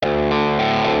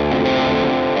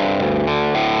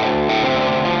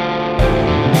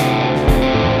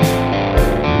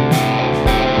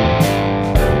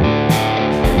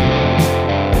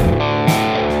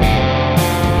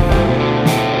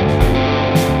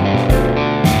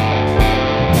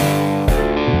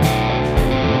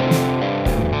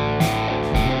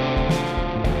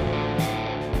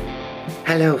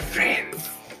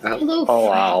Oh,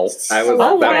 wow. I was,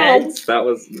 Oh, that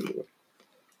was,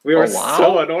 we were wow.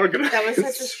 so unorganized. That was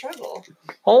such a struggle.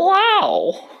 Oh,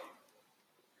 wow.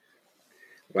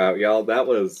 Wow, y'all, that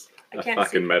was I a can't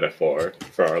fucking see. metaphor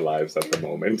for our lives at the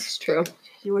moment. It's true.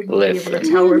 You wouldn't Listen. be able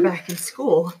to tell we're back in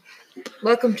school.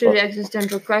 Welcome to the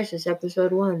Existential Crisis,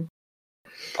 Episode 1.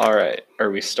 All right.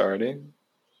 Are we starting?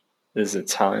 Is it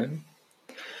time?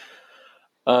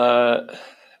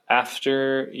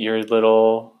 After your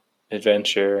little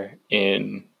adventure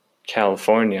in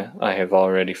California, I have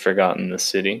already forgotten the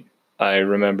city. I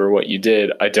remember what you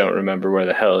did. I don't remember where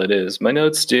the hell it is. My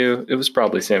notes do. It was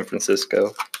probably San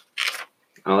Francisco.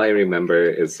 All I remember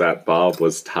is that Bob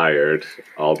was tired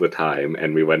all the time,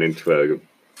 and we went into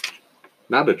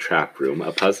not a trap room,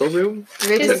 a puzzle room?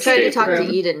 We just tried to Escape talk room.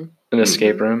 to Eden. An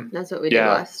escape room. That's what we did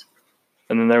Yeah. last.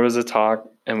 And then there was a talk,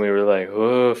 and we were like,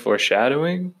 whoa,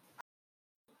 foreshadowing?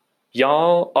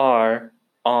 Y'all are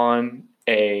on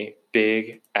a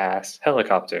big-ass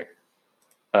helicopter.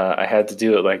 I had to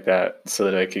do it like that so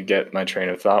that I could get my train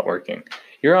of thought working.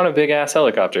 You're on a big-ass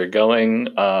helicopter going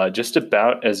just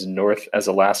about as north as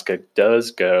Alaska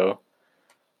does go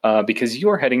because you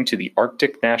are heading to the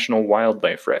Arctic National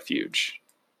Wildlife Refuge.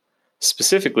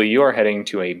 Specifically, you are heading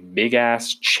to a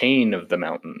big-ass chain of the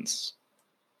mountains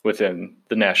within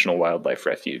the National Wildlife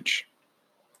Refuge.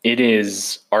 It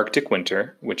is Arctic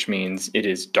winter, which means it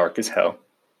is dark as hell.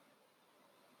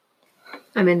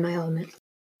 I'm in my element.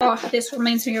 Oh, this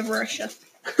reminds me of Russia.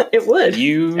 It would.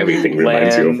 You Everything land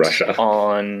reminds you of Russia.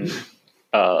 on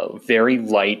very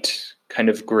light, kind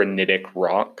of granitic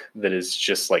rock that is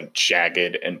just like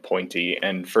jagged and pointy.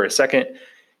 And for a second,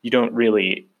 you don't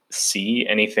really see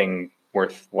anything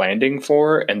worth landing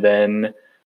for. And then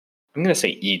I'm going to say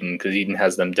Eden because Eden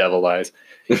has them devil eyes.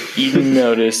 Eden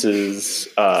notices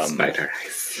Spider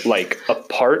eyes. like a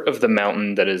part of the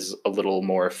mountain that is a little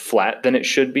more flat than it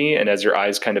should be. And as your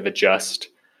eyes kind of adjust,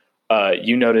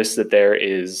 you notice that there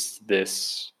is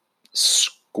this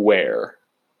square.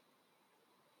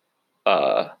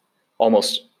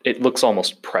 It looks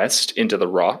almost pressed into the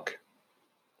rock.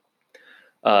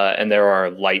 And there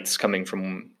are lights coming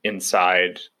from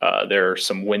inside. There are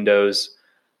some windows.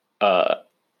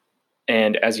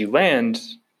 And as you land,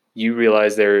 you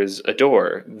realize there's a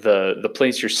door. The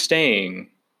place you're staying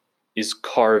is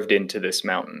carved into this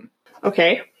mountain.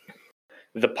 Okay.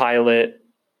 The pilot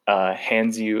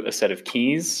hands you a set of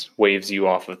keys, waves you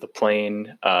off of the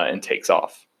plane, and takes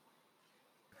off.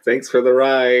 Thanks for the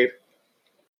ride.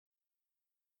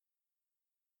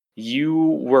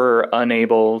 You were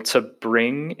unable to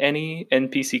bring any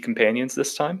NPC companions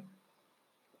this time.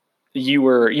 You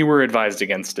were advised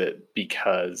against it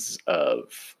because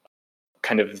of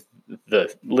kind of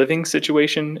the living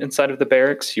situation inside of the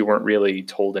barracks. You weren't really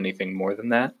told anything more than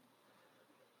that.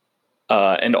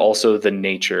 And also the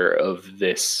nature of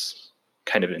this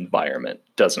kind of environment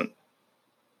doesn't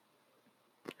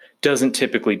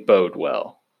typically bode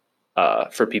well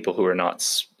for people who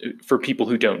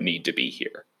don't need to be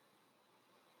here.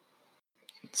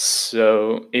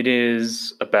 So it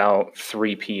is about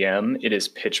 3 p.m. It is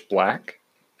pitch black.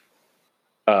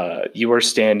 You are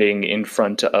standing in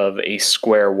front of a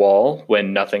square wall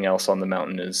when nothing else on the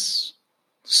mountain is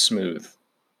smooth.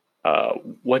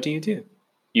 What do you do?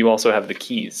 You also have the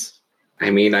keys. I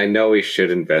mean, I know we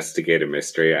should investigate a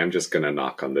mystery. I'm just gonna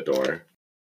knock on the door.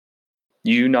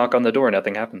 You knock on the door,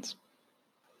 nothing happens.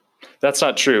 That's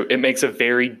not true. It makes a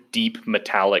very deep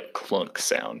metallic clunk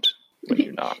sound when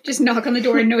you knock. Just knock on the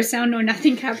door and no sound, no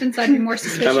nothing happens. That'd be more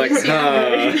suspicious.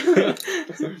 I'm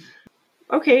like,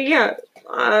 Okay, yeah.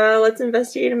 Let's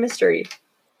investigate a mystery.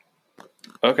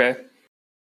 Okay.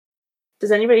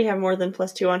 Does anybody have more than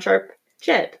 +2 on sharp?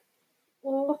 Jet.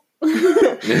 Oh.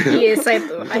 Yes, I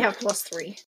have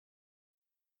 +3.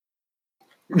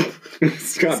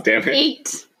 God damn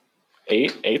it.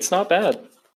 8. 8's not bad.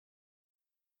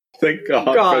 Thank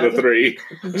God God. for the 3.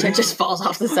 Jet just falls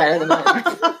off the side of the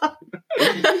mountain.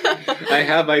 I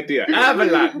have idea.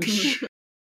 Avalanche!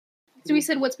 So we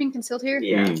said what's being concealed here?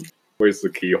 Yeah. Where's the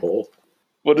keyhole?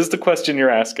 What is the question you're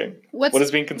asking? What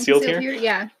is being concealed here?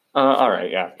 Yeah. All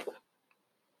right, yeah.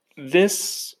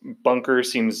 This bunker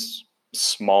seems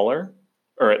smaller,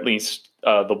 or at least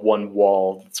the one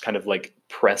wall that's kind of like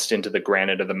pressed into the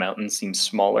granite of the mountain seems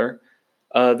smaller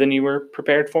than you were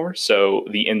prepared for. So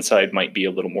the inside might be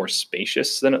a little more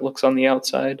spacious than it looks on the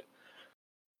outside.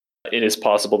 It is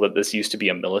possible that this used to be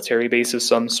a military base of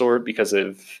some sort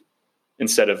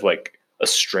instead of like a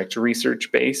strict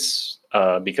research base,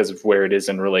 because of where it is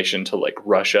in relation to like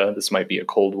Russia. This might be a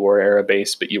Cold War era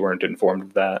base, but you weren't informed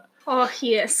of that. Oh,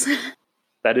 yes.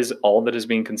 That is all that is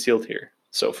being concealed here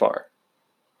so far.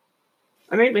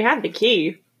 I mean, we have the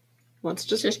key. Let's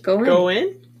just go in. Go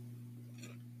in.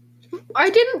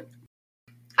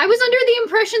 I was under the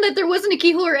impression that there wasn't a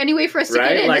keyhole or any way for us to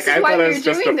get in. Like, This is I why thought we it were was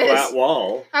just a doing this. flat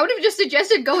wall. I would have just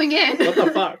suggested going in. What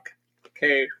the fuck?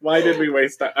 Okay, why did we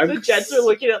waste that? The Jets are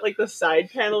looking at like the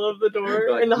side panel of the door,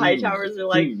 Like, and the high towers are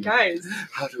like, guys,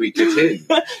 how do we get in?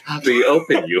 How do we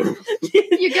open you?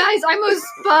 You guys, I'm a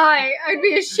spy. I'd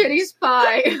be a shitty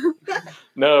spy.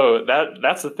 No,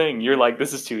 that's the thing. You're like,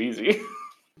 this is too easy.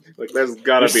 Like, there's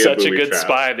gotta You're be such a booby good trap.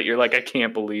 spy that you're like, I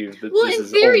can't believe that Well, this in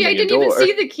is theory, only I a didn't even door.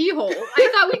 see the keyhole. I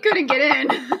thought we couldn't get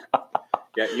in.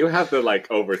 Yeah, you have the like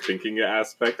overthinking it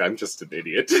aspect. I'm just an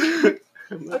idiot.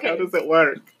 I'm like, Okay. how does it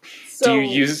work? so Do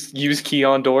you use key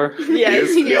on door? Yes,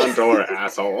 Use yes. the door,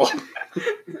 asshole.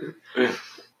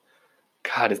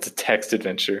 God, it's a text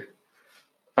adventure.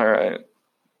 All right.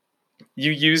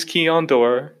 You use key on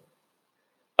door.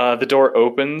 The door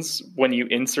opens. When you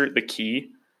insert the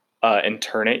key and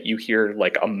turn it, you hear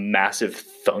like a massive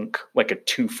thunk, like a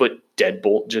 2-foot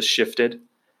deadbolt just shifted.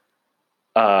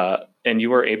 And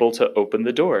you are able to open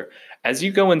the door. As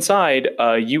you go inside,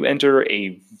 you enter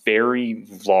a very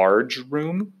large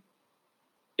room.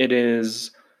 It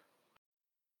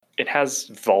has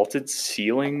vaulted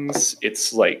ceilings.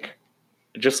 It's like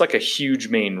just like a huge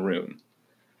main room.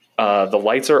 The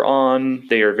lights are on.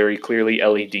 They are very clearly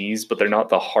LEDs, but they're not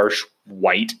the harsh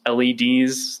white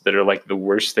LEDs that are like the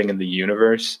worst thing in the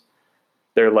universe.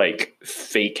 They're like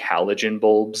fake halogen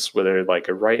bulbs where they're like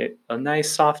a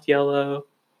nice soft yellow.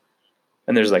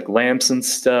 And there's like lamps and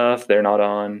stuff. They're not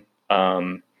on.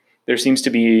 There seems to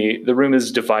be, the room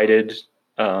is divided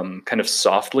kind of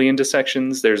softly into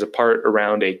sections. There's a part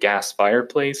around a gas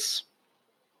fireplace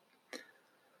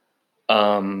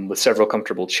with several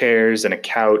comfortable chairs and a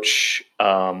couch,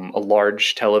 a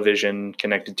large television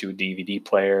connected to a DVD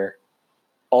player.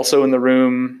 Also in the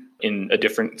room, in a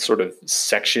different sort of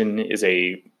section, is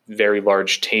a very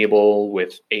large table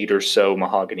with 8 or so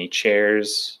mahogany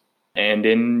chairs. And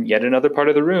in yet another part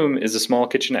of the room is a small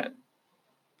kitchenette.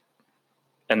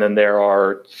 And then there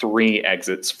are 3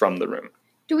 exits from the room.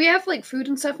 Do we have like food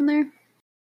and stuff in there?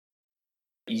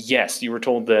 Yes, you were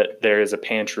told that there is a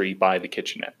pantry by the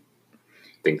kitchenette.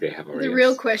 I think they have Oreos. The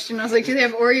real question, I was like, do they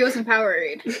have Oreos and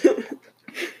Powerade?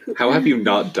 How have you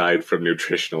not died from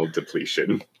nutritional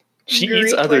depletion? She Great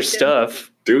eats other question.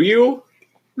 stuff. Do you?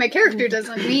 My character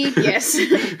doesn't. Me, yes.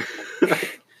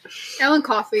 And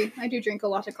coffee. I do drink a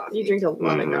lot of coffee. You drink a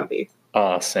lot of Mhm. coffee.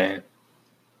 Aw, same.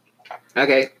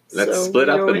 Okay, let's So split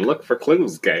we up go and in? look for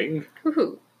clues, gang.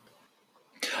 Woohoo.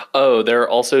 Oh, there are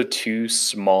also 2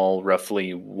 small,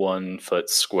 roughly 1-foot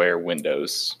square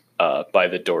windows by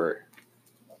the door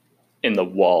in the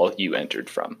wall you entered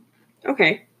from.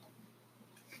 Okay.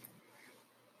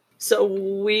 So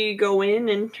we go in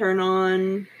and turn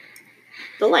on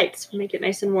the lights, make it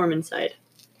nice and warm inside.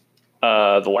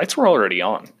 The lights were already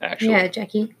on, actually. Yeah,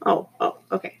 Jackie. Oh,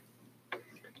 okay.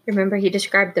 Remember, he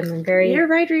described them in very. You're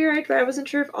right, but I wasn't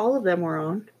sure if all of them were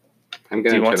on. I'm Do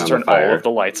gonna you want to on turn the fire. all of the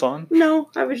lights on? No,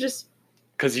 I was just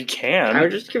Because you can.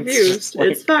 confused. just like-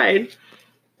 It's fine.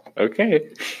 Okay.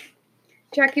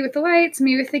 Jackie with the lights,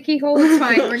 me with the keyhole. It's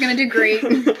fine. We're gonna do great.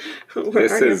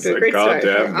 This is a great start.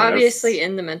 goddamn We're obviously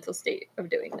in the mental state of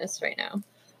doing this right now.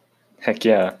 Heck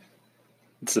yeah.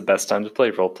 It's the best time to play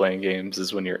role-playing games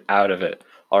is when you're out of it.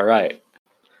 All right.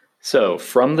 So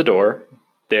from the door,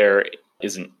 there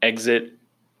is an exit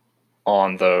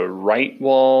on the right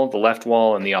wall, the left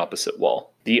wall, and the opposite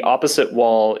wall. The opposite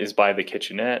wall is by the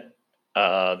kitchenette.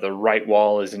 The right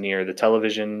wall is near the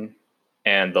television,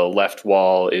 and the left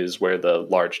wall is where the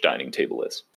large dining table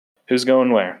is. Who's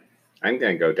going where? I'm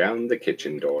gonna go down the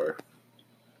kitchen door.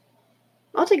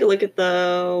 I'll take a look at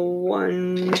the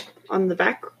one on the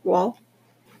back wall.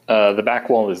 The back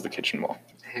wall is the kitchen wall.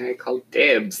 I call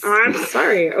dibs. I'm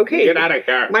sorry. Okay. Get out of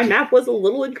here. My map was a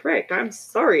little incorrect. I'm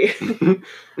sorry.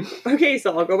 Okay,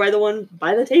 so I'll go by the one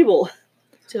by the table.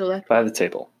 To the left. By the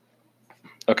table.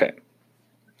 Okay.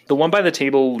 The one by the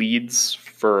table leads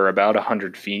for about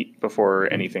 100 feet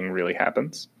before anything really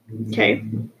happens. Okay.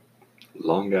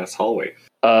 Long ass hallway.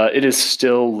 It is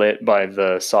still lit by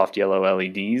the soft yellow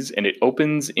LEDs, and it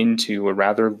opens into a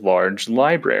rather large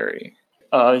library.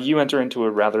 You enter into a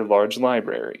rather large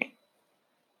library.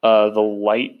 The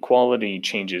light quality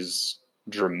changes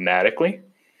dramatically.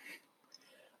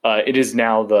 It is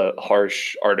now the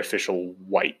harsh artificial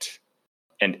white,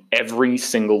 and every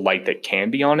single light that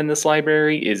can be on in this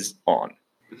library is on.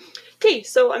 Okay,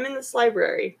 so I'm in this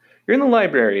library. You're in the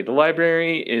library. The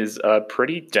library is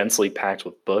pretty densely packed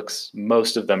with books.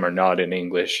 Most of them are not in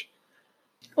English.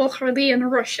 Or are they in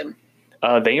Russian?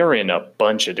 They are in a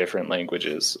bunch of different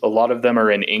languages. A lot of them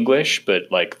are in English, but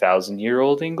like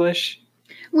 1,000-year-old English.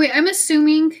 Wait, I'm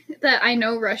assuming that I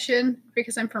know Russian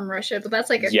because I'm from Russia, but that's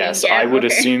like a Yes, thing. I would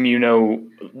okay. assume you know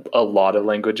a lot of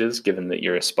languages, given that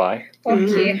you're a spy.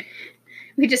 Okay.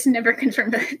 We just never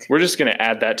confirmed that. We're just going to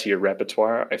add that to your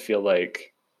repertoire. I feel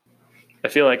like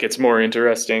it's more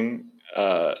interesting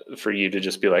for you to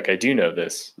just be like, I do know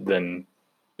this, than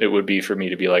it would be for me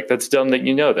to be like, that's dumb that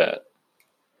you know that.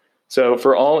 So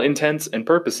for all intents and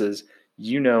purposes,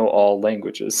 you know all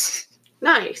languages.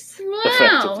 Nice. Wow.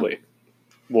 Effectively,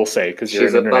 we'll say, because you're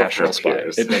She's an above international her spy.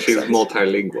 peers. It makes She's sense.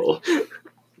 multilingual.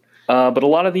 But a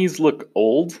lot of these look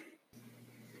old,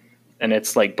 and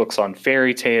it's like books on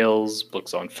fairy tales,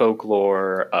 books on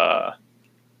folklore.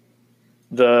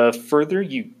 The further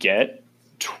you get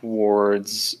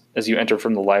towards, as you enter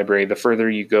from the library, the further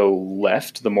you go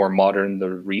left, the more modern the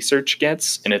research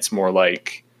gets, and it's more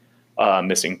like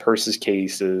missing persons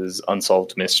cases,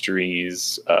 unsolved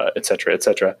mysteries, etc.,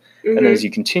 etc. And then as you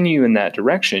continue in that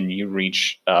direction, you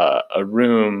reach a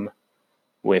room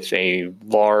with a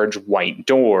large white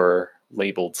door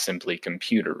labeled simply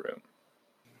computer room.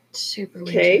 Super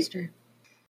Okay. Winchester.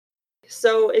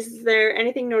 So, is there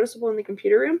anything noticeable in the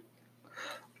computer room?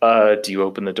 Do you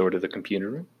open the door to the computer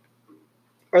room?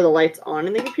 Are the lights on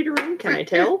in the computer room? Can I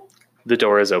tell? The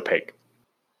door is opaque.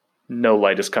 No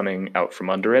light is coming out from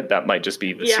under it. That might just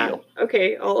be the seal.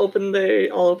 Okay. I'll open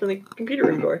the computer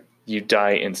room door. You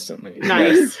die instantly.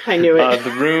 Nice. I knew it.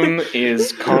 The room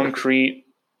is concrete,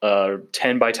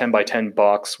 10 by 10 by 10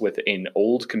 box with an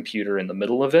old computer in the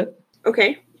middle of it.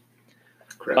 Okay.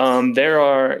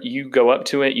 You go up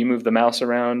to it, you move the mouse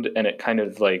around, and it kind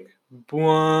of like,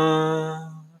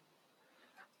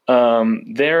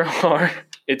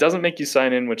 it doesn't make you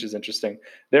sign in, which is interesting.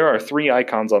 There are 3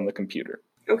 icons on the computer.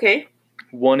 Okay.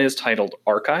 One is titled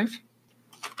Archive.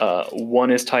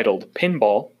 One is titled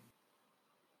Pinball.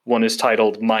 One is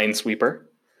titled Minesweeper.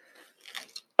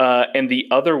 And the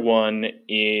other one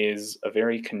is a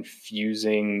very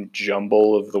confusing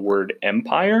jumble of the word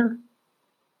Empire.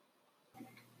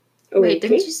 Wait, Okay.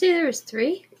 didn't you say there was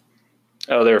 3?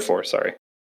 Oh, there are 4, sorry.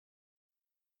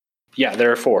 Yeah,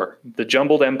 there are 4. The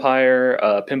Jumbled Empire,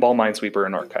 Pinball, Minesweeper,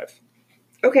 and Archive.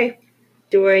 Okay.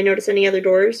 Do I notice any other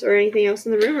doors or anything else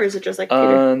in the room, or is it just like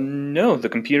computer? No, the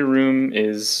computer room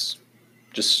is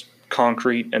just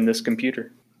concrete and this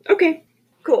computer. Okay.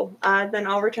 Cool. Then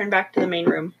I'll return back to the main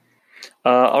room.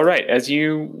 All right, as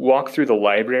you walk through the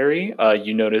library,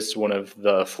 you notice one of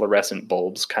the fluorescent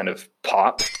bulbs kind of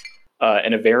pop,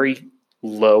 and a very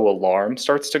low alarm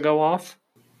starts to go off.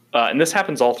 And this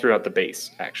happens all throughout the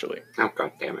base, actually. Oh,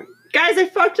 god damn it. Guys, I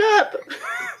fucked up!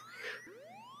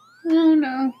 Oh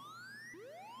no.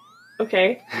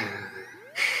 Okay.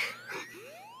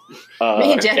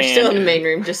 Me and Jack are still in the main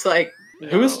room, just like...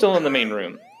 Who is still in the main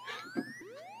room?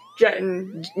 Jet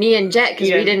and... Me and Jack, because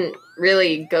Yeah. we didn't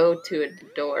really go to a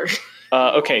door.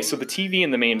 Okay, so the TV in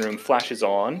the main room flashes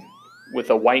on with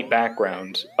a white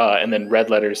background, and then red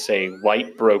letters say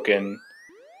 "white broken,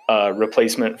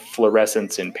 replacement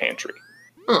fluorescence in pantry."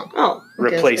 Oh.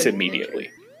 Okay, Replace that's good.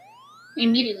 immediately.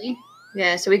 Immediately.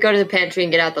 Yeah, so we go to the pantry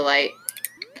and get out the light.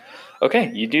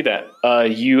 Okay, you do that.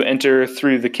 You enter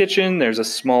through the kitchen. There's a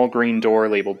small green door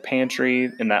labeled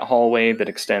pantry in that hallway that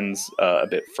extends a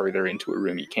bit further into a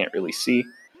room you can't really see.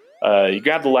 You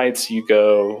grab the lights, you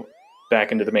go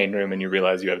back into the main room, and you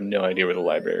realize you have no idea where the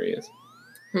library is.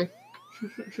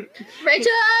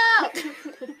 Rachel!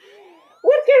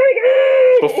 What's going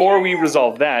on? Before we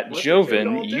resolve that, What did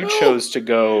Joven, you you do? chose to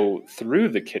go through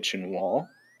the kitchen wall.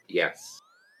 Yes.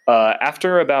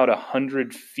 After about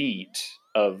 100 feet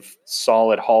of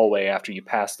solid hallway after you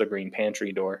pass the green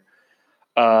pantry door,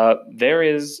 there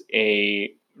is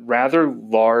a rather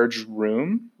large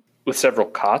room with several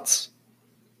cots.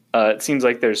 It seems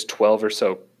like there's 12 or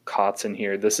so cots in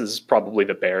here. This is probably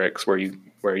the barracks where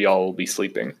y'all will be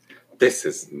sleeping. This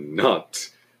is not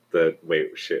the...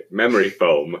 Wait, shit. Memory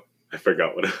foam. I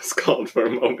forgot what it was called for a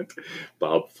moment.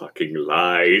 Bob fucking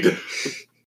lied.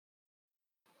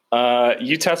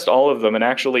 You test all of them, and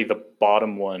actually the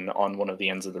bottom one on one of the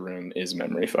ends of the room is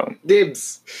memory foam.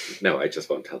 Dibs! No, I just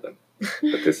won't tell them.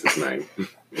 But this is mine.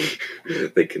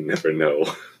 They can never know.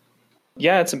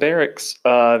 Yeah, it's a barracks.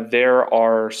 There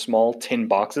are small tin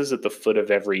boxes at the foot of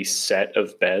every set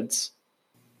of beds.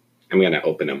 I'm gonna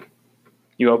open them.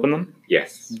 You open them?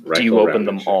 Yes. Do you rifle open round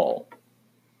them and shit. all?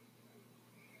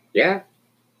 Yeah.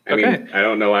 I Okay. mean, I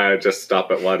don't know why I'd just stop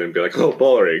at one and be like, oh,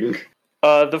 boring.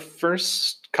 The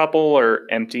first couple are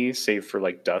empty, save for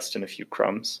like dust and a few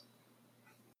crumbs.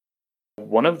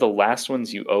 One of the last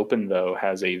ones you open, though,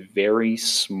 has a very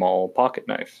small pocket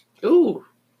knife. Ooh,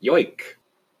 yoink.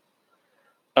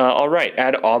 All right,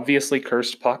 add obviously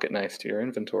cursed pocket knife to your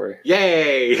inventory.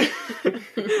 Yay!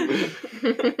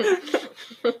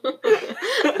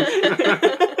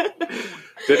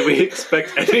 Did we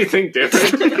expect anything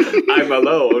different? I'm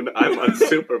alone. I'm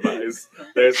unsupervised.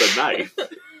 There's a knife.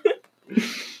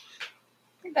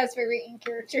 That's very in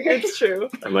character. It's true.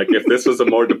 I'm like, if this was a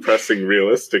more depressing,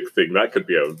 realistic thing, that could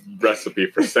be a recipe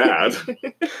for sad.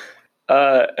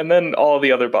 And then all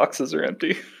the other boxes are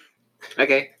empty.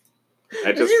 Okay.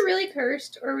 Is it really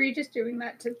cursed, or are we just doing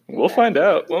that to... We'll find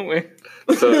out, won't we?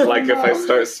 So, like, if I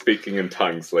start speaking in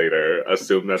tongues later,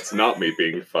 assume that's not me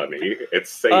being funny. It's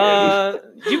Satan.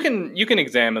 You can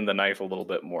examine the knife a little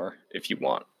bit more if you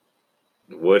want.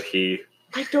 Would he?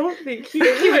 I don't think he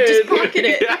He would just pocket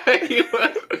it. Yeah, he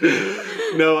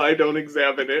would. No, I don't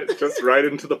examine it. Just right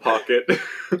into the pocket.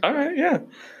 All right, yeah.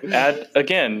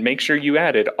 Make sure you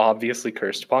added obviously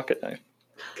cursed pocket knife.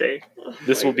 Okay.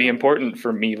 This will be important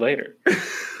for me later.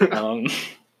 Guys,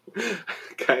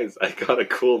 I got a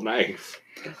cool knife.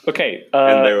 Okay.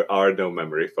 And there are no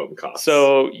memory foam costs.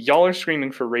 So y'all are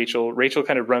screaming for Rachel. Rachel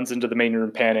kind of runs into the main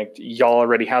room panicked. Y'all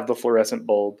already have the fluorescent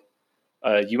bulb.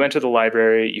 You enter the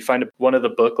library. You find one of the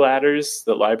book ladders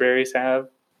that libraries have.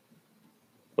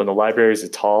 When the libraries are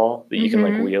tall, that you can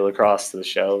like wheel across the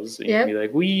shelves. You can be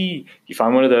like, wee! You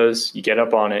find one of those. You get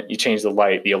up on it. You change the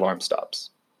light. The alarm stops.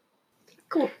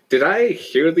 Cool. Did I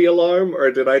hear the alarm,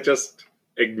 or did I just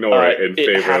ignore it in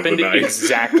favor of the happened knife?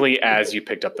 exactly as you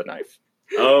picked up the knife.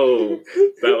 Oh,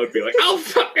 that would be like, oh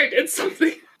fuck, I did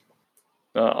something.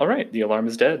 All right, the alarm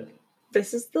is dead.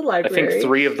 This is the I library. think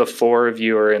 3 of the 4 of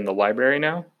you are in the library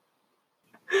now.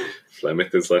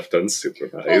 Flemeth is left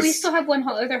unsupervised. Well, we still have one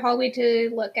other hallway to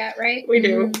look at, right? We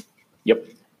do. Yep.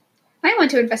 I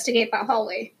want to investigate that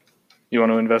hallway. You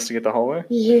want to investigate the hallway?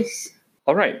 Yes.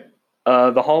 All right.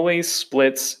 The hallway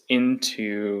splits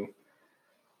into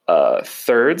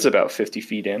thirds, about 50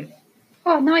 feet in.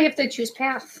 Oh, now I have to choose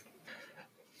path.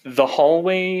 The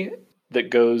hallway that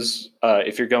goes,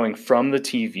 if you're going from the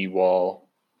TV wall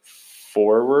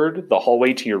forward, the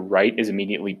hallway to your right is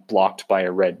immediately blocked by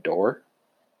a red door.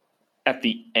 At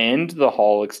the end, the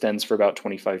hall extends for about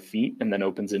 25 feet and then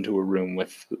opens into a room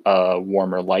with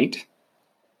warmer light.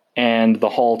 And the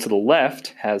hall to the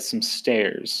left has some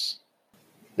stairs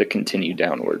that continue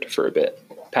downward for a bit,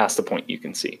 past the point you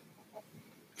can see,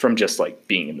 from just like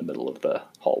being in the middle of the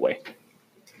hallway.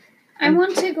 I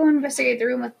want to go investigate the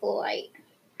room with the light.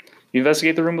 You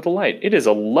investigate the room with the light. It is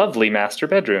a lovely master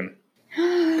bedroom.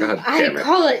 God I damn it.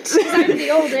 call it, 'cause I'm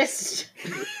the oldest.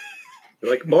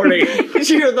 You're like, morning.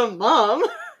 You're the mom.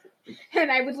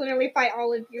 And I would literally fight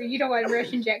all of you. You don't want a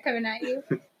Russian jet coming at you.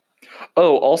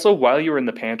 Oh, also, while you were in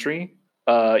the pantry,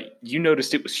 you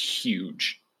noticed it was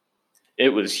huge. It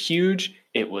was huge.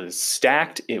 It was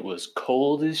stacked. It was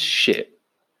cold as shit.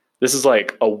 This is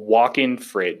like a walk-in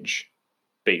fridge,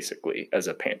 basically, as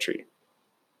a pantry.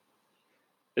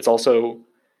 It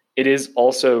is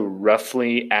also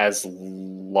roughly as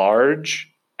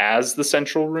large as the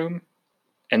central room,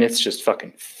 and it's just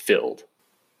fucking filled.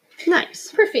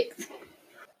 Nice. Perfect.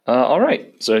 All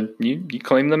right, so you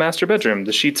claim the master bedroom.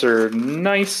 The sheets are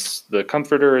nice. The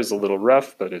comforter is a little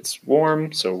rough, but it's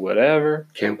warm, so whatever.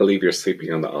 Can't believe you're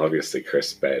sleeping on the obviously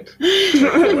cursed bed.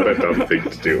 What a dumb thing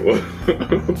to do.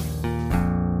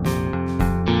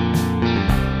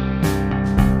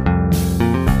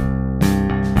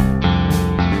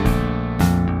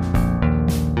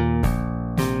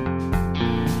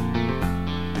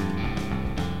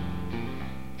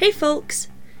 Hey folks!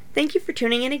 Thank you for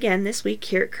tuning in again this week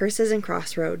here at Curses and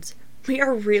Crossroads. We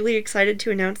are really excited to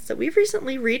announce that we've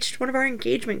recently reached one of our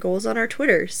engagement goals on our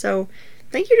Twitter, so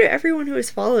thank you to everyone who has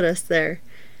followed us there.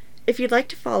 If you'd like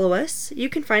to follow us, you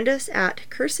can find us at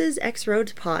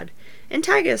CursesXRoadsPod and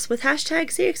tag us with hashtag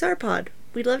CXRPod.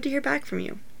 We'd love to hear back from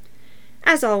you.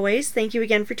 As always, thank you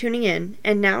again for tuning in,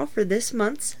 and now for this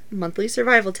month's monthly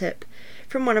survival tip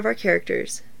from one of our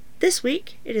characters. This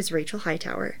week, it is Rachel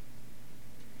Hightower.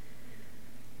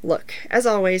 Look, as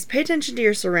always, pay attention to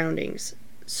your surroundings.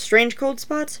 Strange cold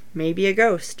spots? Maybe a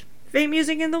ghost. Faint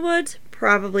music in the woods?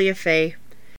 Probably a fae.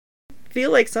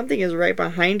 Feel like something is right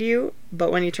behind you,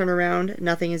 but when you turn around,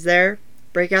 nothing is there?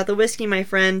 Break out the whiskey, my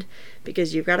friend,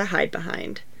 because you've got to hide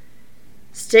behind.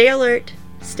 Stay alert,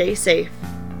 stay safe,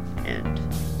 and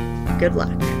good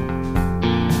luck.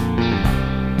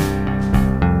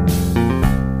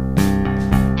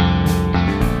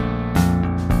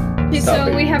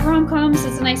 So we have rom-coms.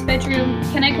 It's a nice bedroom.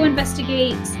 Can I go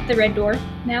investigate the red door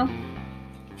now?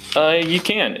 You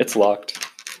can. It's locked.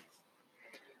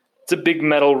 It's a big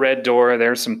metal red door.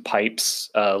 There's some pipes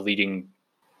leading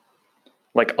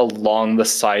like along the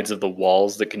sides of the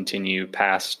walls that continue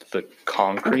past the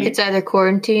concrete. It's either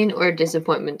quarantine or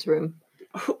disappointments room.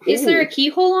 Is there a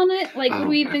keyhole on it? Like, would Oh,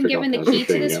 we have I been forgot given the that was a key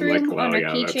to thing. this I'm room like, on well, a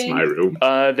yeah, that's my keychain? room.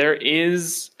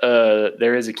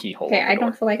 There is a keyhole. Okay, on the I door.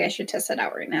 don't feel like I should test it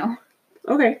out right now.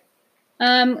 Okay.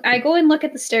 I go and look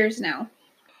at the stairs now.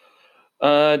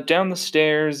 Down the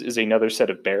stairs is another set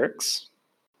of barracks.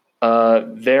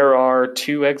 There are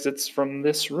 2 exits from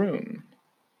this room.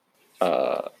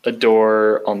 A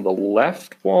door on the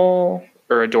left wall,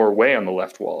 or a doorway on the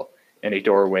left wall, and a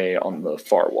doorway on the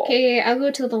far wall. Okay, I'll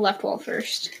go to the left wall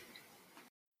first.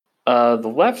 The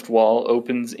left wall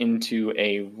opens into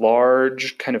a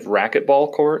large kind of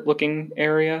racquetball court looking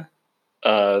area.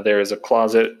 There is a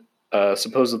closet,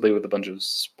 supposedly with a bunch of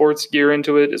sports gear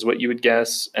into it, is what you would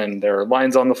guess, and there are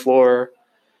lines on the floor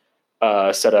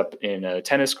set up in a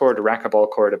tennis court, a racquetball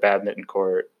court, a badminton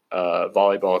court, a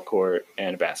volleyball court,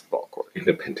 and a basketball court. In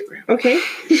the pentagram. Okay.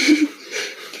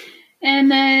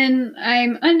 And then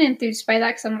I'm unenthused by that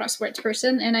because I'm not a sports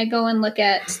person, and I go and look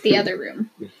at the other room.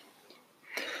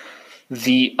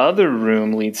 The other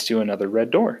room leads to another red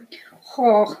door.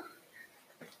 Oh,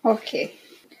 okay.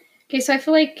 Okay, so I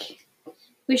feel like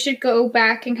we should go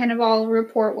back and kind of all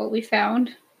report what we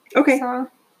found. Okay. Saw.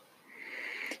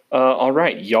 All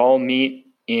right, y'all meet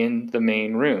in the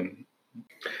main room.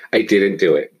 I didn't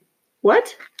do it.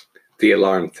 What? The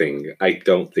alarm thing. I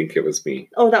don't think it was me.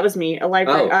 Oh, that was me. A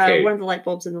library. Oh, okay. One of the light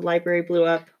bulbs in the library blew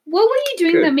up. What were you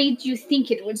doing Good. that made you think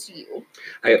it was you?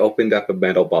 I opened up a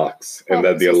metal box, and Oh,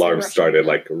 then the so alarm Russian. started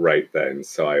like right then.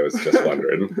 So I was just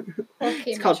wondering,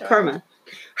 Okay, It's called Mitchell. karma.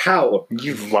 how?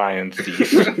 You lion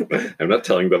thief. I'm not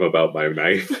telling them about my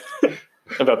knife.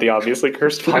 About the obviously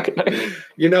cursed pocket knife.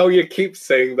 You know, you keep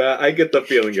saying that. I get the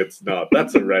feeling it's not.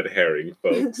 That's a red herring,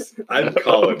 folks. I'm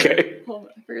calling it. Okay. Hold on,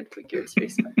 I forgot to put Garrett's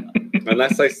face back on.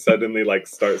 Unless I suddenly like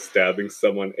start stabbing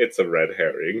someone, it's a red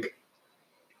herring.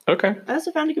 Okay. I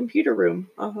also found a computer room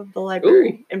off of the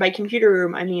library. And by computer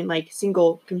room, I mean like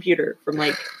single computer from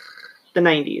like the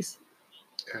 90s.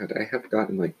 God, I have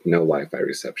gotten like no Wi-Fi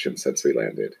reception since we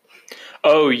landed.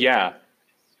 Oh, yeah.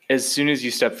 As soon as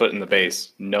you step foot in the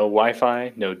base, no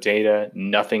Wi-Fi, no data,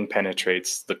 nothing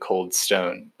penetrates the cold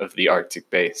stone of the Arctic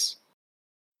base.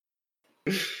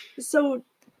 So,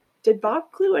 did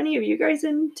Bob clue any of you guys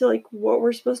into like what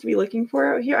we're supposed to be looking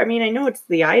for out here? I mean, I know it's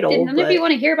the idol. Did none but... of you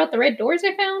want to hear about the red doors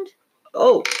I found?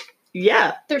 Oh,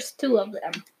 yeah. There's 2 of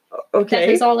them. Okay. That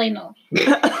is all I know.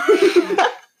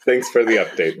 Thanks for the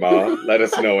update, Ma. Let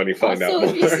us know when you find Also, out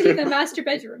if you see more. the master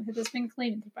bedroom, it has been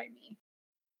claimed by me.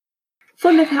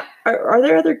 Are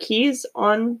there other keys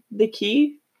on the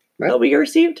key that we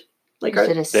received? Like, Is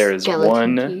it a There is skeleton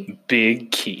one key?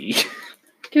 big key.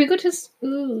 Can we go test?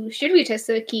 Ooh, should we test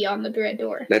the key on the red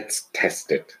door? Let's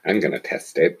test it. I'm gonna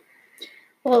test it.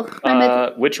 Well, I'm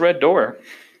at Which red door?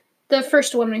 the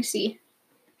first one we see.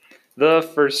 The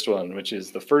first one, which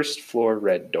is the first floor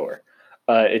red door.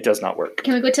 It does not work.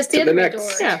 Can we go test the To other the red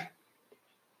next. door?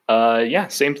 yeah. Yeah,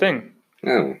 same thing.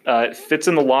 Oh, It fits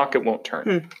in the lock, it won't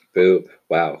turn. boo.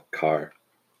 Wow, car.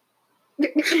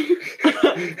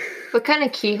 What kind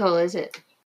of keyhole is it?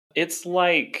 It's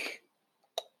like,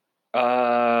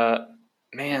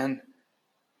 man,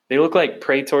 they look like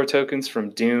Praetor tokens from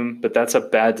Doom, but that's a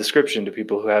bad description to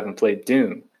people who haven't played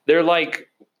Doom. They're like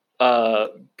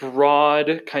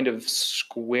broad, kind of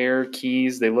square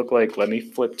keys. They look like, let me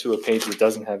flip to a page that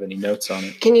doesn't have any notes on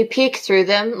it. Can you peek through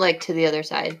them, like to the other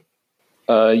side?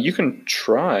 You can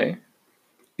try.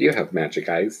 You have magic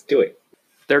eyes. Do it.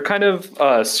 They're kind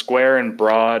of square and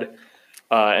broad,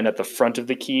 and at the front of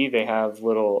the key, they have a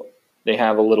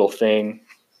little thing,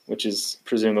 which is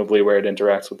presumably where it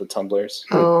interacts with the tumblers.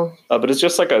 Oh, But it's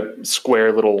just like a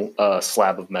square little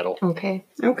slab of metal. okay.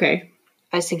 Okay.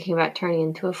 I was thinking about turning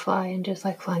into a fly and just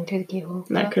like flying through the keyhole.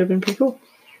 That could have been pretty cool.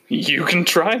 You can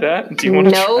try that. Do you want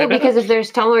to try No, that? because if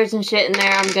there's tumblers and shit in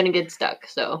there, I'm gonna get stuck.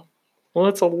 So Well,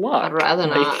 it's a lot. I'd rather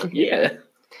not. Yeah.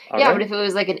 yeah, but if it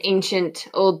was like an ancient,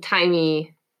 old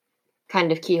timey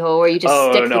kind of keyhole where you just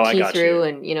Oh, stick no, the I key got through you.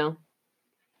 and Yeah,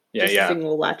 Just a yeah.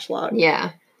 single latch lock.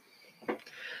 yeah.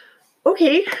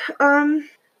 Okay.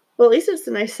 Well, at least it's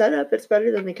a nice setup. It's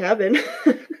better than the cabin.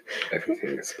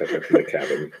 Everything is better than the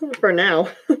cabin. For now.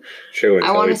 True. I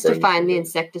until want we us to burn find the something.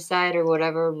 insecticide or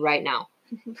whatever right now.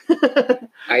 It's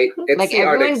Like the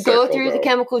everyone Arctic go Circle, through the though.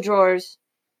 chemical drawers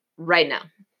right now.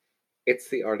 It's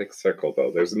the Arctic Circle,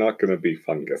 though. There's not going to be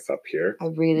fungus up here. I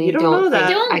really You don't don't know think that.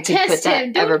 I Don't could put test that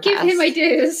him. ever Don't give past. him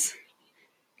ideas.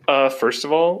 First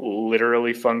of all,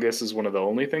 literally fungus is one of the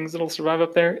only things that'll survive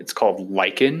up there. It's called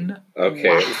lichen, Okay,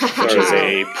 Wow. which is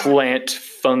sorry. a plant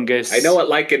fungus. I know what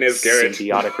lichen is, Garrett.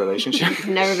 symbiotic relationship. I've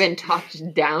never been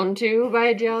talked down to by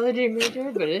a geology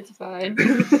major, but it's fine.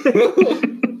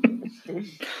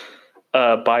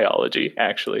 Biology,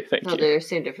 actually. Thank No, you. they're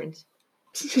same difference.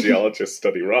 Geologists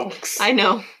study rocks. I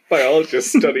know.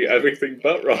 Biologists study everything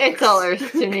but rocks. It's all Earth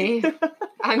to me.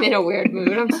 I'm in a weird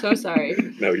mood. I'm so sorry.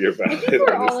 No, you're I valid. think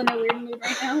we're all in a weird mood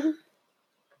right now.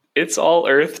 It's all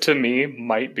Earth to me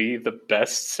might be the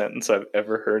best sentence I've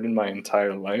ever heard in my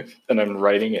entire life, and I'm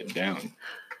writing it down.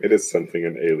 It is something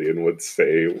an alien would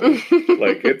say.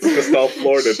 Like, it's just all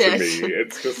Florida to Shit. me.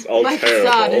 It's just all My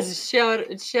terrible. facade is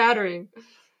it's shattering.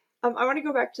 I want to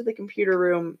go back to the computer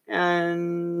room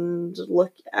and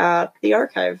look at the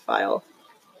archive file.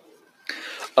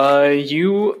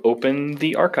 You open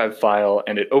the archive file,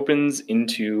 and it opens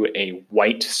into a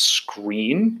white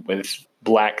screen with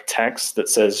black text that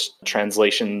says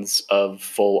translations of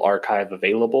full archive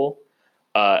available.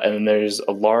 And then there's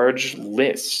a large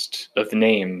list of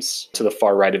names to the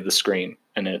far right of the screen,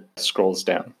 and it scrolls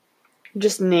down.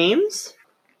 Just names?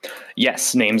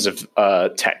 Yes, names of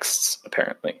texts,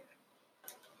 apparently.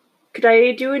 Could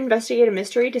I do investigate a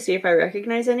mystery to see if I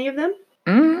recognize any of them?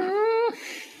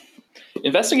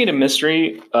 Investigate a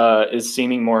mystery is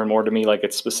seeming more and more to me like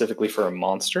it's specifically for a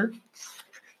monster.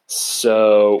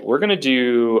 So we're going to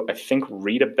do, I think,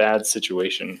 read a bad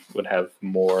situation would have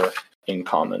more in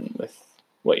common with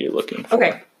what you're looking for.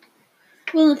 Okay.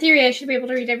 Well, in theory, I should be able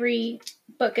to read every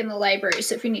book in the library,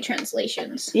 so if you need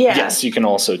translations. Yeah. Yes, you can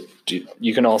also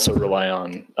rely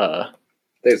on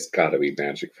There's gotta be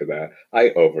magic for that.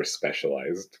 I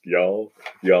over-specialized. Y'all,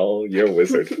 your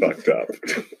wizard fucked up.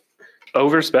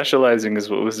 over specializing is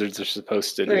what wizards are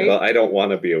supposed to do. Right. Well, I don't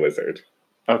want to be a wizard.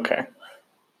 Okay.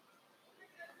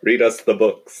 Read us the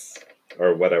books.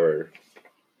 Or whatever.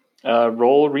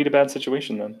 Roll read a bad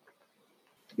situation then.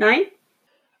 9?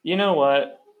 You know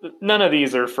what? None of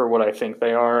these are for what I think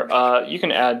they are. You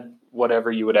can add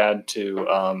whatever you would add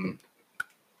to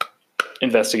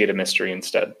investigate a mystery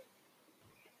instead.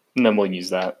 And then we'll use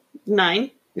that.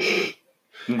 9.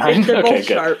 9? They're Okay, both good.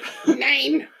 sharp.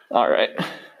 9. All right.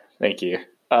 Thank you.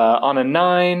 On a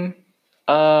 9,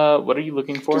 what are you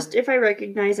looking for? Just if I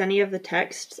recognize any of the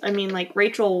texts. I mean, like,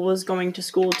 Rachel was going to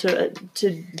school to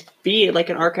be, like,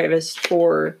 an archivist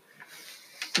for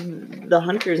the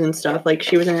hunters and stuff. Like,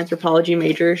 she was an anthropology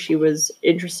major. She was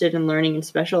interested in learning and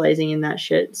specializing in that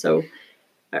shit. So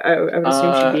I would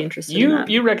assume she'd be interested in that.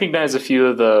 You recognize a few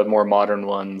of the more modern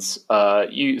ones.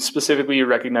 You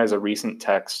recognize a recent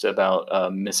text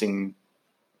about missing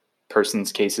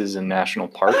persons cases in national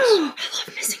parks. I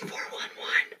love Missing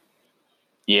 411.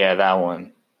 Yeah, that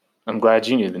one. I'm glad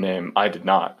you knew the name. I did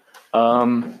not.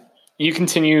 You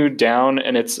continue down,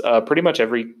 and it's pretty much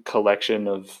every collection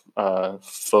of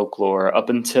folklore up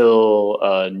until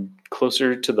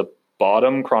closer to the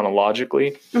bottom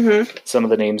chronologically. Mm-hmm. Some of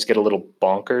the names get a little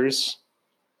bonkers.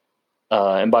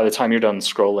 And by the time you're done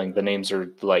scrolling, the names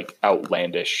are like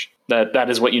outlandish. That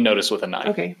is what you notice with a 9.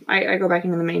 Okay, I go back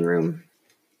into the main room.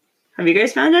 Have you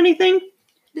guys found anything?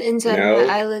 The inside No. of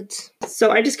my eyelids.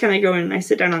 So I just kind of go and I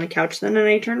sit down on the couch then and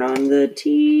I turn on the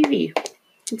TV.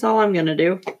 That's all I'm gonna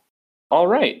do. All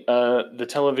right. The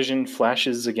television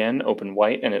flashes again, open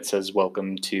white, and it says,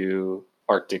 "Welcome to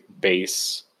Arctic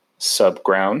Base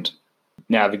Subground.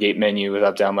 Navigate menu with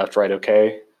up, down, left, right,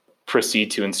 okay.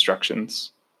 Proceed to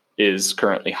instructions." Is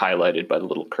currently highlighted by the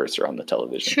little cursor on the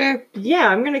television. Sure. Yeah,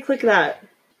 I'm gonna click that.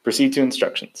 Proceed to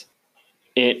instructions.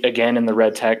 It, again, in the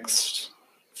red text,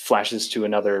 flashes to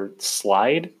another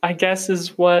slide, I guess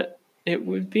is what it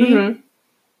would be. Mhm.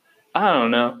 I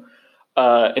don't know.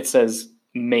 It says,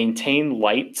 maintain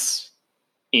lights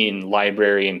in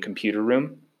library and computer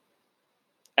room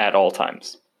at all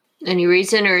times. Any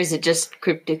reason, or is it just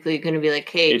cryptically going to be like,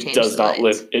 hey, It change does the not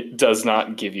lights? It does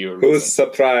not give you a Who's reason.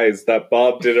 surprised that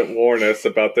Bob didn't warn us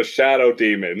about the shadow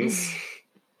demons?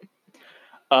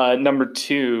 Number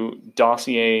 2,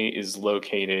 dossier is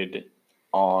located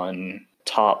on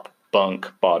top bunk,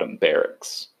 bottom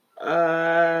barracks.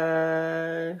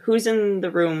 Who's in the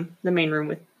room, the main room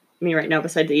with me right now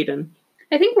besides Eden?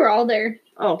 I think we're all there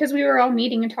Oh, because we were all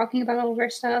meeting and talking about all of our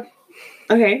stuff.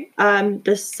 okay.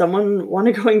 Does someone want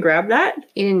to go and grab that?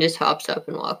 Eden just hops up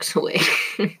and walks away.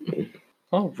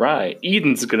 All right.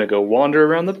 Eden's going to go wander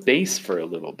around the base for a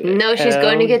little bit. No, she's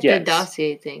going to Hell get yes. the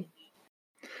dossier thing.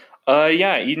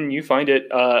 Yeah, Eden, you find it.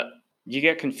 You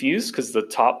get confused because the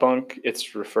top bunk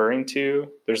it's referring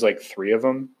to, there's like 3 of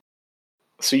them.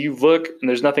 So you look and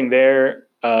there's nothing there,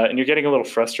 and you're getting a little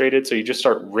frustrated. So you just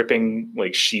start ripping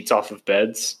like sheets off of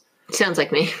beds Sounds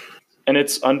like me. And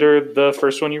it's under the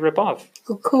first one you rip off.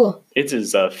 Oh, cool. It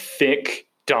is a thick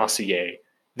dossier.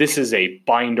 This is a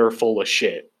binder full of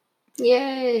shit.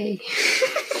 Yay.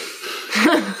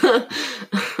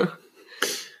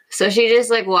 So she just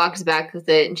like walks back with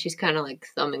it and she's kind of like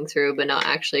thumbing through but not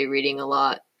actually reading a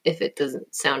lot if it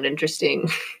doesn't sound interesting,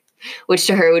 which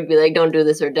to her would be like, don't do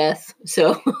this or death.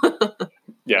 So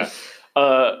Yeah.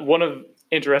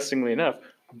 Interestingly enough,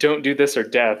 don't do this or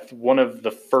death. One of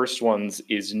the first ones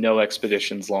is no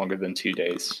expeditions longer than 2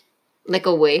 days. like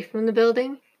away from the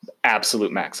building?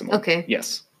 Absolute maximum. Okay.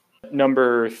 Yes.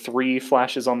 Number 3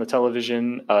 flashes on the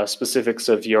television, specifics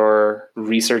of your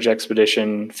research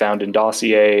expedition found in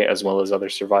dossier, as well as other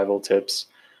survival tips.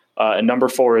 And number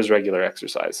 4 is regular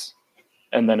exercise.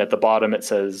 And then at the bottom it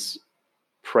says,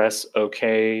 press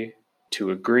OK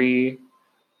to agree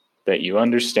that you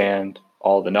understand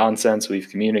all the nonsense we've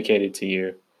communicated to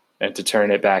you and to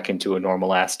turn it back into a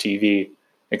normal ass TV,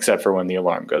 except for when the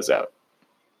alarm goes out.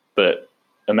 But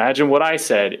imagine what I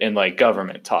said in like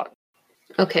government talk.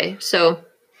 Okay, so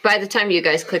by the time you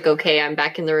guys click OK, I'm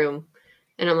back in the room.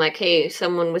 And I'm like, hey,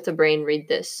 someone with a brain, read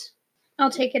this.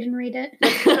 I'll take it and read it.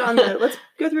 Let's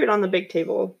go through it on the big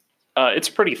table. It's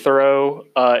pretty thorough.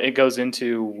 It goes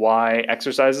into why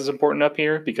exercise is important up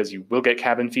here, because you will get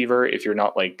cabin fever if you're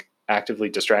not like actively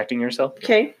distracting yourself.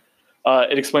 Okay.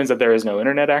 It explains that there is no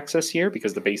internet access here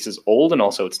because the base is old and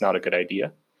also it's not a good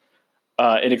idea.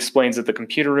 It explains that the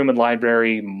computer room and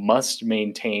library must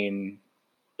maintain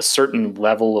a certain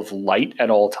level of light at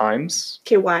all times.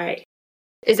 Okay, why?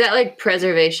 Is that like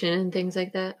preservation and things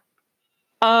like that?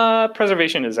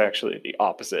 Preservation is actually the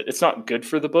opposite. It's not good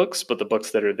for the books, but the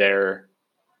books that are there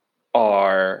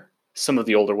are, some of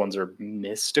the older ones are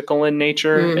mystical in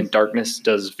nature, and darkness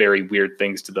does very weird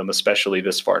things to them, especially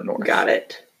this far north. Got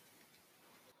it.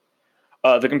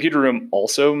 The computer room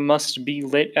also must be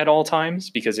lit at all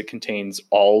times because it contains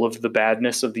all of the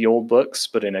badness of the old books,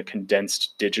 but in a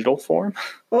condensed digital form.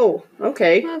 Oh,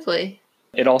 okay. Lovely.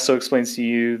 It also explains to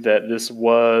you that this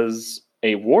was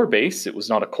a war base. It was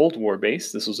not a Cold War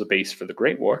base. This was a base for the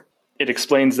Great War. It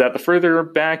explains that the further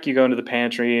back you go into the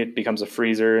pantry, it becomes a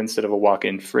freezer instead of a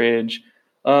walk-in fridge.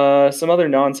 Some other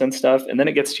nonsense stuff, and then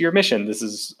it gets to your mission. This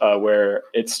is where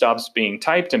it stops being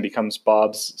typed and becomes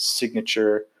Bob's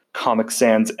signature Comic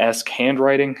Sans-esque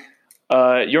handwriting.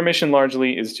 Your mission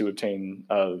largely is to obtain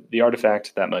the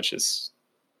artifact. That much is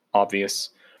obvious.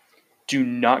 Do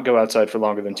not go outside for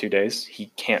longer than 2 days. He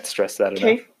can't stress that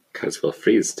enough. Because we'll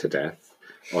freeze to death.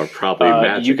 Or probably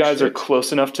magic. You guys are shit.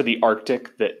 close enough to the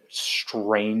Arctic that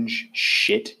strange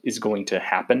shit is going to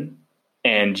happen.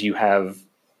 And you have...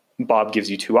 Bob gives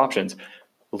you 2 options.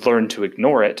 Learn to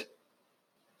ignore it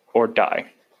or die.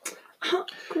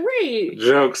 Great.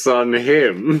 Joke's on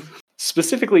him.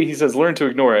 Specifically, he says learn to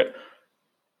ignore it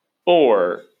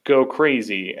or go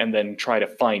crazy and then try to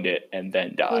find it and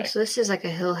then die. Oh, so this is like a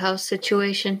Hill House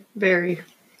situation. Very.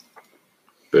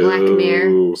 Black Boo.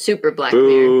 Mirror. Super Black Mirror.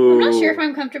 Boo. I'm not sure if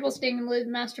I'm comfortable staying in the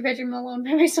master bedroom alone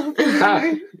by myself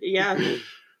anymore. Yeah.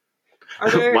 Are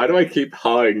there, Why do I keep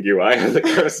hawing you? I have the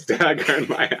cursed dagger in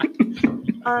my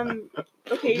hand.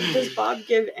 okay, does Bob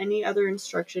give any other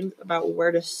instructions about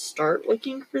where to start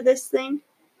looking for this thing?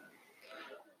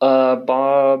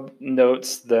 Bob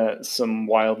notes that some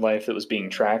wildlife that was being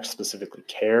tracked, specifically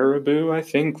caribou, I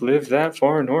think, live that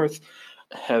far north,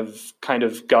 have kind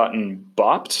of gotten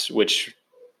bopped, which,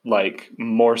 like,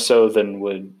 more so than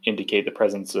would indicate the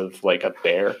presence of, like, a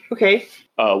bear. Okay.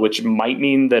 Which might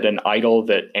mean that an idol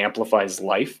that amplifies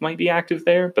life might be active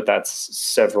there, but that's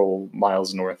several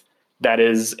miles north. That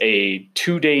is a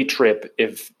 2-day trip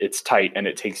if it's tight, and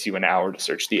it takes you an hour to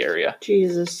search the area.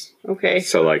 Jesus. Okay.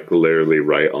 So, like, literally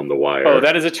right on the wire. Oh,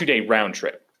 that is a 2-day round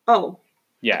trip. Oh.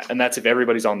 Yeah, and that's if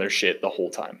everybody's on their shit the whole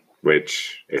time.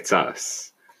 Which, it's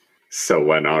us. So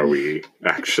when are we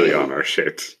actually on our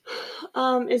shit?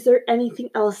 Is there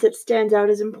anything else that stands out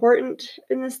as important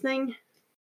in this thing?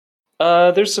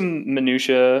 There's some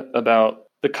minutia about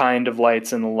the kind of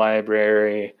lights in the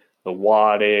library, the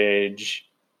wattage,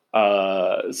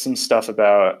 some stuff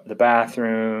about the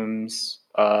bathrooms,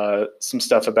 some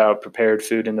stuff about prepared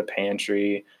food in the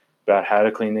pantry, about how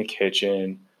to clean the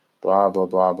kitchen, blah, blah,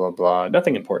 blah, blah, blah.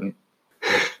 Nothing important.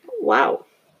 Wow.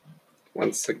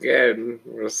 Once again,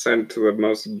 we're sent to the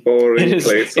most boring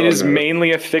place It on is Earth.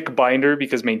 mainly a thick binder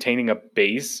because maintaining a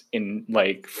base in,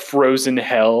 like, frozen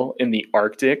hell in the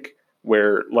Arctic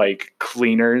where, like,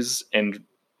 cleaners and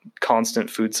constant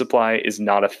food supply is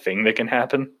not a thing that can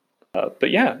happen.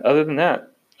 But yeah, other than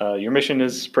that, your mission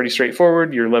is pretty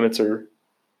straightforward. Your limits are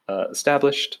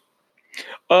established.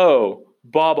 Oh,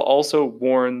 Bob also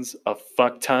warns a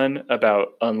fuck ton about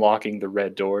unlocking the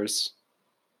red doors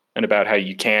and about how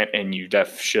you can't and you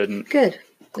def shouldn't. Good.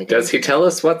 Does he tell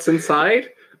us what's inside?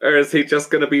 Or is he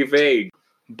just going to be vague?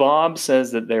 Bob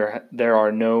says that there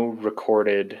are no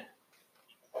recorded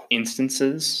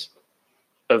instances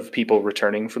of people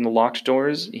returning from the locked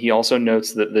doors. He also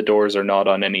notes that the doors are not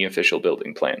on any official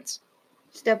building plans.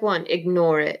 Step 1,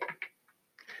 ignore it.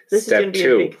 This is gonna Step be a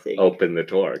 2, big thing. open the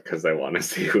door because I want to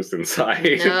see who's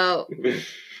inside. No.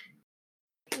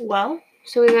 Well,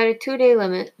 So we got a 2-day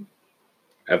limit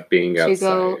Of being to outside.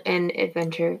 go and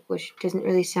adventure, which doesn't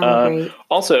really sound great.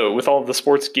 Also, with all of the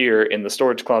sports gear in the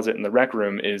storage closet in the rec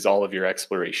room is all of your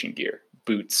exploration gear.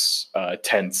 Boots,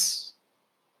 tents.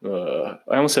 I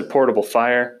almost said portable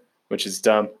fire, which is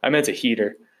dumb. I meant a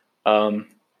heater.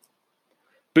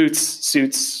 Boots,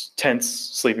 suits, tents,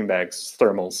 sleeping bags,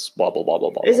 thermals, blah, blah, blah, blah,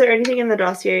 blah. is there anything in the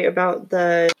dossier about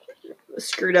the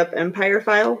screwed up Empire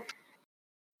file?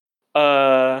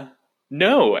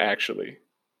 No, actually.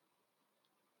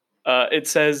 It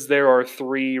says there are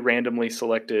 3 randomly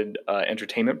selected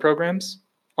entertainment programs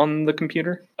on the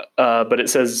computer, but it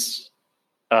says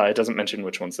it doesn't mention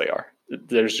which ones they are.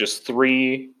 There's just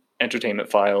 3 entertainment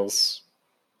files,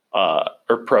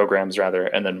 or programs rather,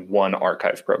 and then 1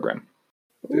 archive program.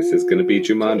 This is going to be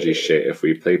Jumanji shit. If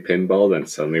we play pinball, then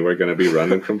suddenly we're going to be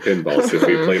running from pinballs. If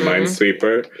we play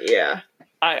Minesweeper, Yeah.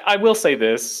 I will say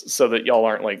this so that y'all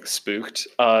aren't like spooked.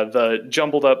 The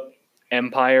Jumbled Up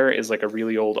Empire is like a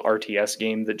really old RTS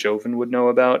game that Joven would know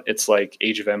about. It's like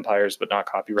Age of Empires, but not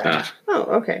copyrighted. Oh,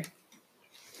 okay.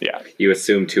 Yeah. you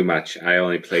assume too much. I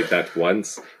only played that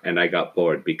once, and I got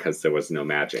bored because there was no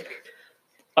magic.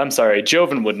 I'm sorry,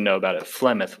 Joven wouldn't know about it.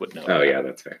 Flemeth would know. Oh, about yeah, it.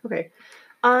 that's fair. Okay.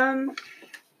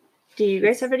 Do you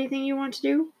guys have anything you want to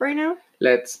do right now?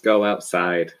 Let's go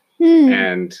outside Hmm.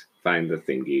 and find the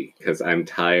thingy, because I'm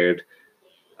tired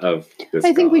of this.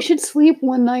 I think we dog. should sleep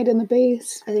one night in the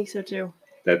base. I think so too.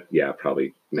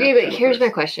 Probably. Okay, but here's my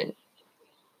question.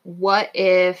 What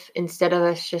if instead of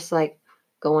us just like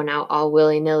going out all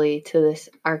willy-nilly to this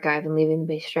archive and leaving the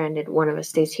base stranded, one of us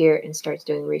stays here and starts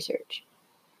doing research?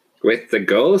 With the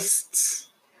ghosts?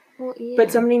 Well, yeah.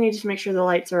 But somebody needs to make sure the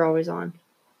lights are always on.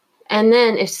 And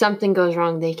then if something goes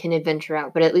wrong, they can adventure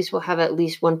out. But at least we'll have at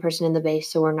least one person in the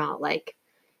base, so we're not like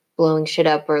blowing shit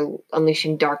up or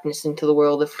unleashing darkness into the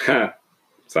world if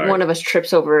Sorry. one of us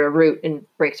trips over a root and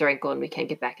breaks our ankle and we can't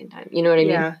get back in time. You know what I mean?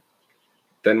 Yeah.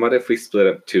 Then what if we split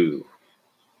up 2?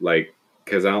 Like,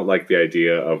 because I don't like the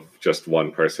idea of just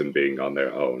one person being on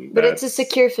their own. But it's a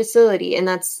secure facility, and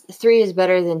that's 3 is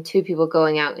better than 2 people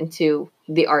going out into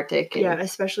the Arctic. And Yeah,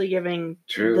 especially given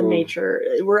True. the nature.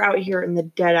 We're out here in the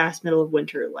dead ass middle of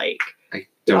winter. Like, I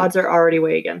the don't. odds are already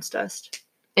way against us.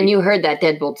 And you heard that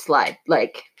deadbolt slide.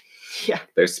 Like, Yeah.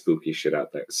 There's spooky shit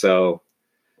out there. So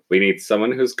we need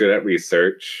someone who's good at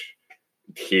research.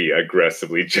 He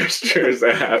aggressively gestures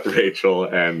at Rachel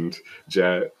and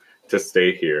Jet to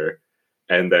stay here.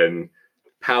 And then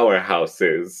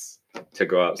powerhouses to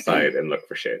go outside and look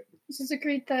for shit. So it's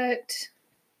agreed that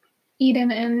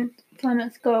Eden and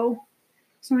Flemeth go.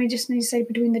 So we just need to say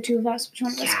between the 2 of us which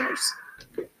one of us goes.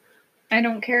 I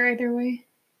don't care either way.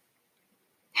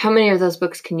 how many of those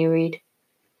books can you read?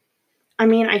 I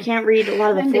mean, I can't read a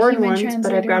lot of the And the foreign human ones,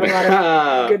 but I've got a translator.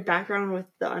 lot of good background with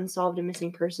the unsolved and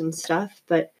missing person stuff.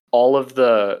 But All of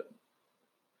the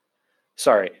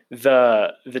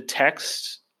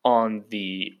text on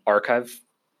the archive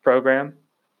program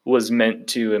was meant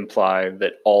to imply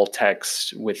that all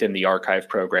text within the archive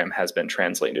program has been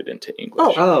translated into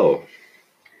English. Oh.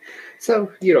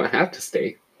 So you don't have to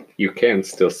stay. You can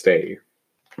still stay.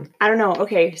 I don't know.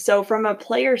 Okay, so from a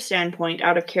player standpoint,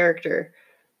 out of character,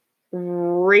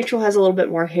 Rachel has a lot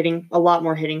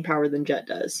more hitting power than Jet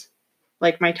does.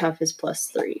 Like, my tough is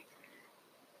 +3.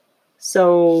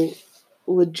 So,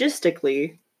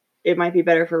 logistically, it might be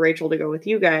better for Rachel to go with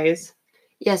you guys.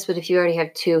 Yes, but if you already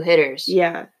have 2 hitters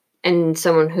Yeah. and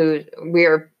someone who we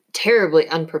are terribly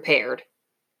unprepared.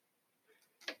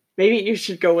 Maybe you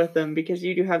should go with them because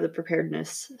you do have the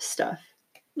preparedness stuff.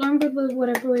 I'm good with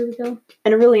whatever way we go.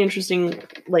 And a really interesting,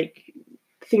 like,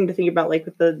 thing to think about, like,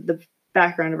 with the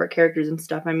background of our characters and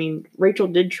stuff. I mean, Rachel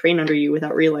did train under you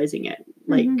without realizing it.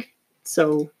 Like, Mhm.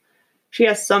 so she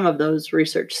has some of those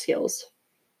research skills.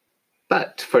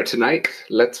 But for tonight,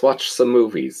 let's watch some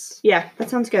movies. Yeah, that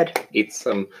sounds good. Eat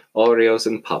some Oreos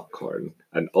and popcorn.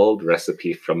 An old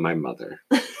recipe from my mother.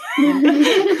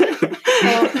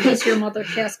 Oh, does your mother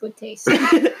has good taste?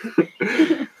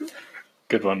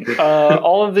 Good one.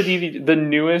 All of the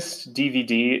newest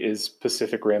DVD is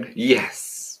Pacific Rim.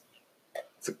 Yes.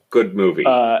 It's a good movie.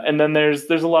 And then there's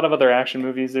a lot of other action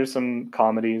movies. There's some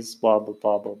comedies, blah, blah,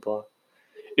 blah, blah, blah.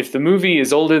 If the movie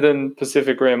is older than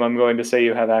Pacific Rim, I'm going to say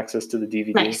you have access to the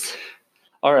DVD. Nice.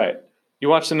 All right. You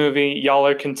watch the movie. Y'all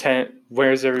are content.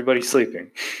 Where's everybody sleeping?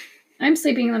 I'm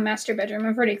sleeping in the master bedroom.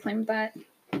 I've already claimed that.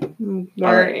 All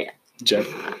right. Jeff?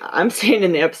 I'm staying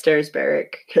in the upstairs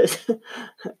barrack because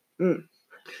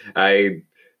I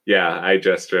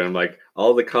gesture. I'm like,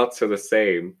 all the cots are the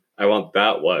same. I want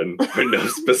that one for no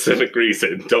specific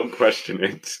reason. Don't question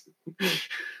it.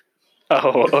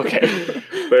 Oh, okay.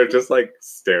 They're just like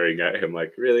staring at him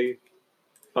like, really?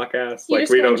 Fuck ass. You Like,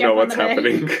 just we go don't know jump on what's the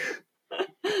bed.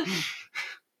 happening.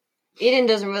 Eden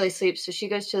doesn't really sleep, so she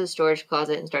goes to the storage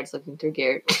closet and starts looking through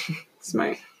Garrett.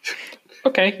 smart.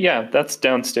 Okay, yeah, that's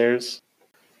downstairs.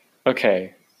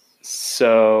 Okay,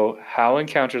 so how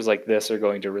encounters like this are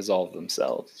going to resolve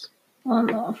themselves Oh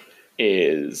no.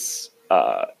 is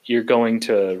you're going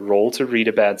to roll to read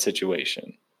a bad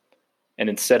situation. And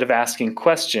instead of asking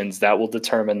questions, that will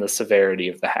determine the severity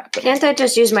of the happening. Can't I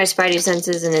just use my spidey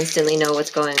senses and instantly know what's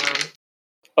going on?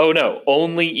 Oh no,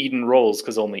 only Eden rolls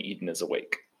because only Eden is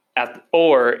awake.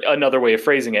 Or another way of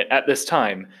phrasing it, at this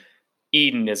time,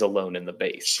 Eden is alone in the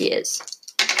base. She is.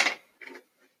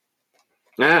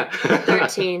 Ah.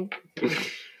 13.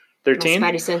 13?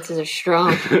 My spidey senses are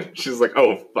strong. She's like,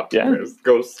 oh, fuck, Yeah. there's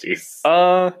ghosties.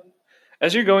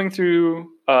 As you're going through,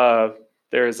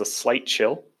 there is a slight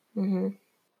chill. Hmm.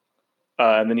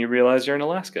 And then you realize you're in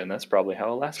Alaska, and that's probably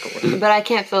how Alaska works. But I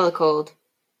can't feel the cold.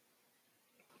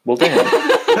 Well,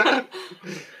 damn.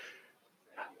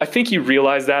 I think you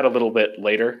realize that a little bit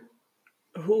later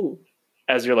Ooh.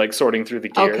 as you're like sorting through the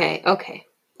gear. Okay.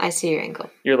 I see your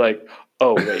angle. You're like,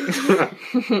 oh, wait.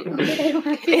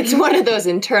 It's one of those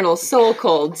internal soul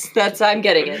colds. I'm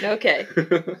getting it. Okay.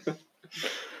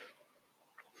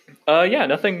 Yeah,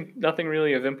 nothing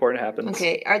really of important happens.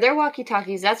 Okay. Are there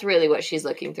walkie-talkies? That's really what she's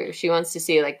looking through. She wants to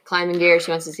see like climbing gear.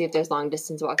 She wants to see if there's long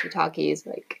distance walkie-talkies.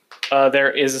 Like. There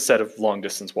is a set of long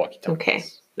distance walkie-talkies. Okay.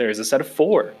 There is a set of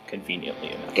 4,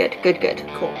 conveniently enough. Good.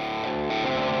 Cool.